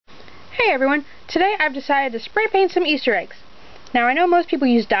Hey everyone, today I've decided to spray paint some Easter eggs. Now I know most people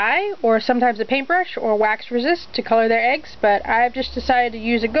use dye or sometimes a paintbrush or wax resist to color their eggs, but I've just decided to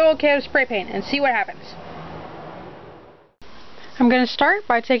use a good old can of spray paint and see what happens. I'm going to start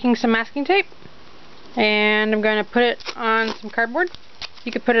by taking some masking tape and I'm going to put it on some cardboard.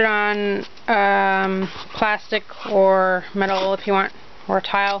 You could put it on plastic or metal if you want, or a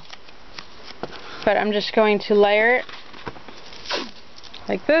tile, but I'm just going to layer it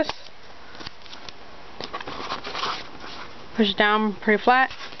like this. Push it down pretty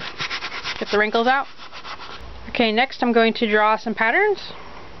flat, get the wrinkles out. Okay, next I'm going to draw some patterns.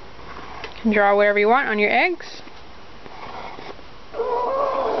 You can draw whatever you want on your eggs.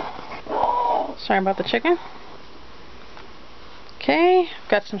 Sorry about the chicken. Okay, I've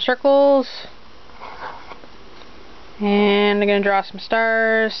got some circles, and I'm going to draw some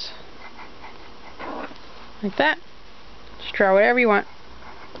stars, like that. Just draw whatever you want.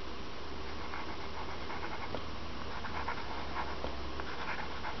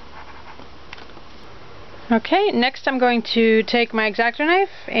 Okay, next I'm going to take my x-acto knife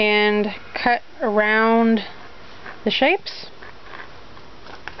and cut around the shapes.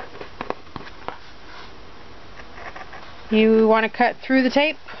 You want to cut through the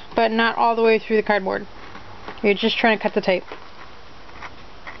tape, but not all the way through the cardboard. You're just trying to cut the tape.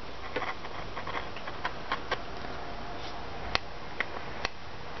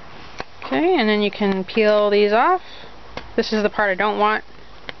 Okay, and then you can peel these off. This is the part I don't want.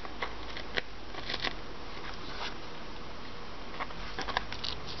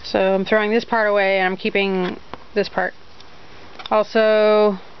 So I'm throwing this part away and I'm keeping this part.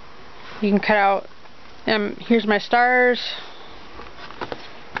 Also, you can cut out, here's my stars.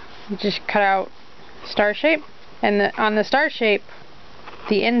 You just cut out star shape, and on the star shape,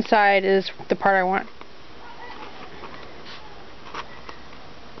 the inside is the part I want.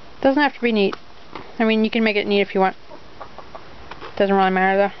 Doesn't have to be neat. I mean, you can make it neat if you want. Doesn't really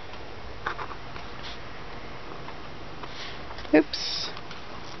matter though. Oops.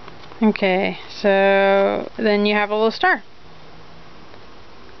 Okay, so then you have a little star.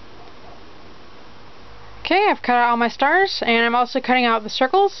 Okay, I've cut out all my stars, and I'm also cutting out the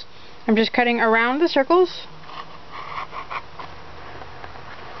circles. I'm just cutting around the circles.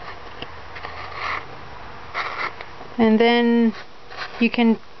 And then you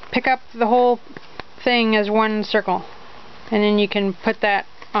can pick up the whole thing as one circle, and then you can put that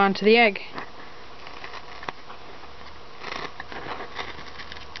onto the egg.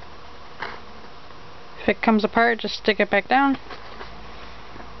 If it comes apart, just stick it back down.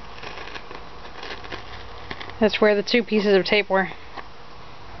 That's where the two pieces of tape were.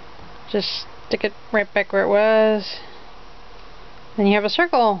 Just stick it right back where it was. Then you have a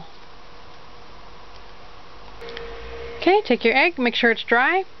circle. Okay, take your egg, make sure it's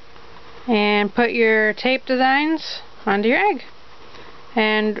dry, and put your tape designs onto your egg.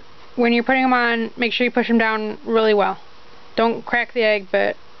 And when you're putting them on, make sure you push them down really well. Don't crack the egg,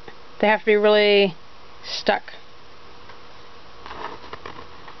 but they have to be really stuck.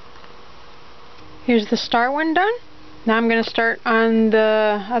 Here's the star one done. Now I'm going to start on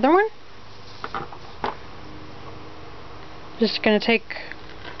the other one. Just going to take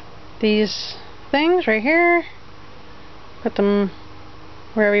these things right here, put them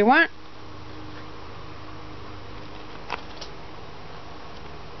wherever you want.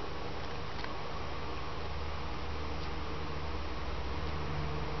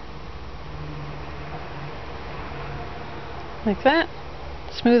 Like that.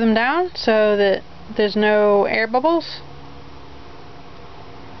 Smooth them down so that there's no air bubbles.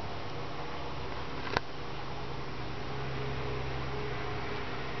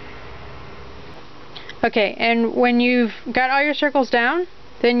 Okay, and when you've got all your circles down,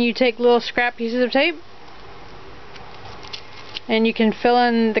 then you take little scrap pieces of tape and you can fill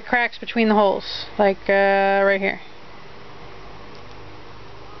in the cracks between the holes, like right here.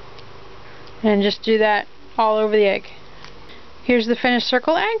 And just do that all over the egg. Here's the finished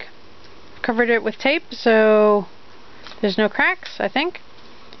circle egg. Covered it with tape so there's no cracks, I think.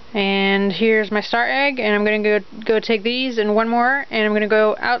 And here's my star egg, and I'm going to go take these and one more, and I'm going to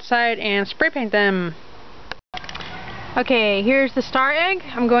go outside and spray paint them. Okay, here's the star egg.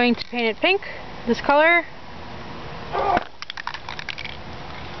 I'm going to paint it pink, this color.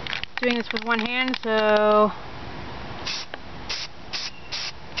 Doing this with one hand, so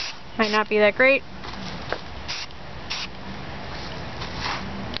might not be that great.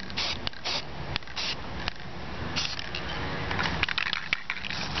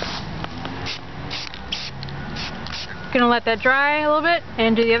 Gonna let that dry a little bit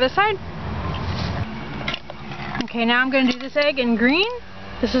and do the other side. Okay, now I'm gonna do this egg in green.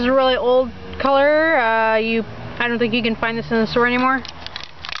 This is a really old color. I don't think you can find this in the store anymore.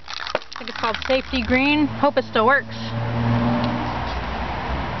 I think it's called Safety Green. Hope it still works.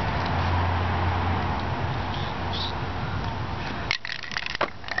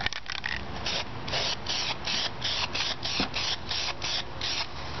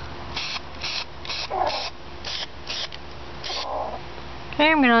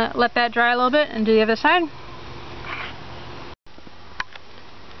 Okay, I'm gonna let that dry a little bit and do the other side.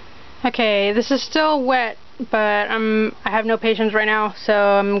 Okay, this is still wet, but I have no patience right now, so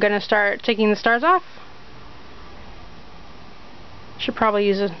I'm gonna start taking the stars off. Should probably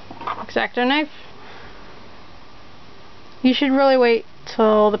use an x-acto knife. You should really wait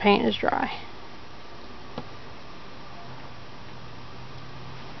till the paint is dry.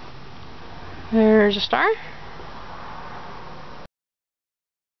 There's a star.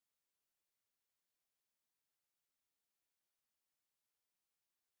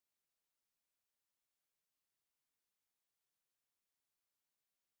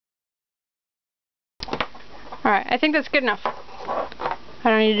 Alright, I think that's good enough. I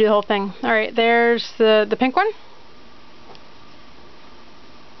don't need to do the whole thing. Alright, there's the pink one.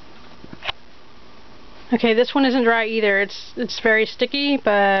 Okay, this one isn't dry either. It's very sticky,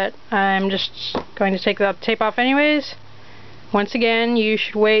 but I'm just going to take the tape off anyways. Once again, you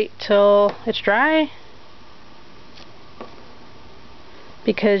should wait till it's dry,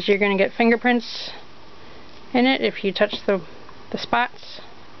 because you're going to get fingerprints in it if you touch the spots.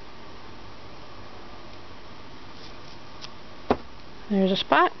 There's a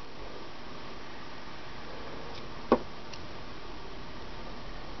spot.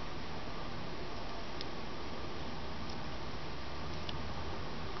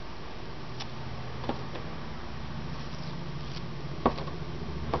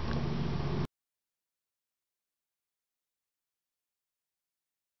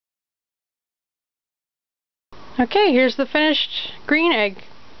 Okay, here's the finished green egg.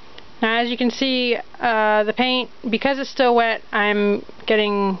 Now, as you can see, the paint, because it's still wet, I'm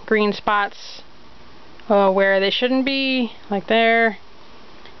getting green spots where they shouldn't be, like there.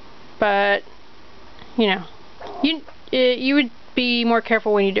 But, you know, you would be more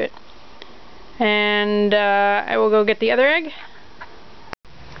careful when you do it. And I will go get the other egg.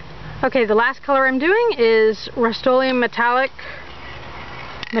 Okay, the last color I'm doing is Rust-Oleum Metallic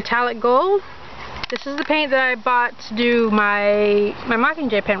Gold. This is the paint that I bought to do my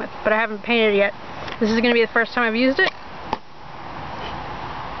Mockingjay pen with, but I haven't painted it yet. This is going to be the first time I've used it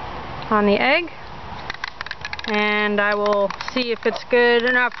on the egg, and I will see if it's good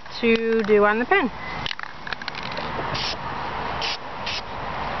enough to do on the pen.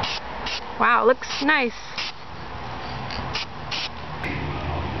 Wow, it looks nice.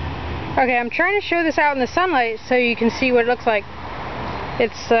 Okay, I'm trying to show this out in the sunlight so you can see what it looks like.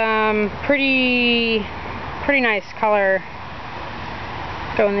 It's pretty nice color.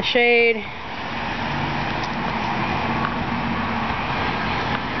 Go in the shade.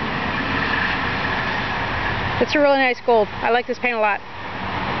 It's a really nice gold. I like this paint a lot.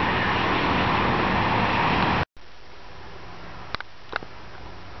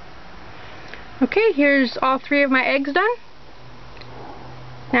 Okay, here's all 3 of my eggs done.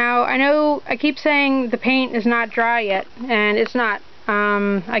 Now, I know I keep saying the paint is not dry yet, and it's not.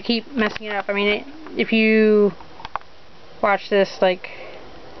 I keep messing it up. I mean, if you watch this, like,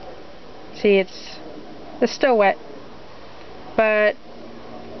 see, it's still wet. But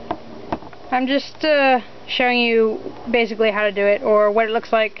I'm just showing you basically how to do it, or what it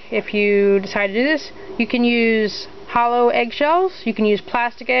looks like if you decide to do this. You can use hollow eggshells, you can use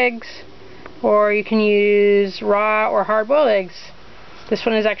plastic eggs, or you can use raw or hard-boiled eggs. This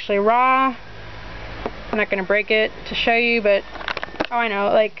one is actually raw. I'm not going to break it to show you, but oh, I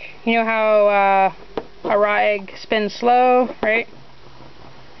know, like, you know how a raw egg spins slow, right?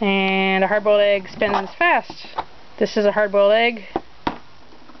 And a hard-boiled egg spins fast. This is a hard-boiled egg.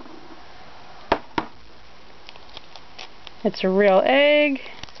 It's a real egg,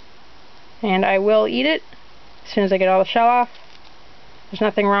 and I will eat it as soon as I get all the shell off. There's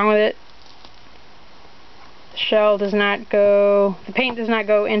nothing wrong with it. The shell does not go, the paint does not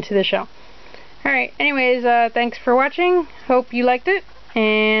go into the shell. Alright, anyways, thanks for watching. Hope you liked it,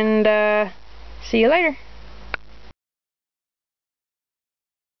 and see you later.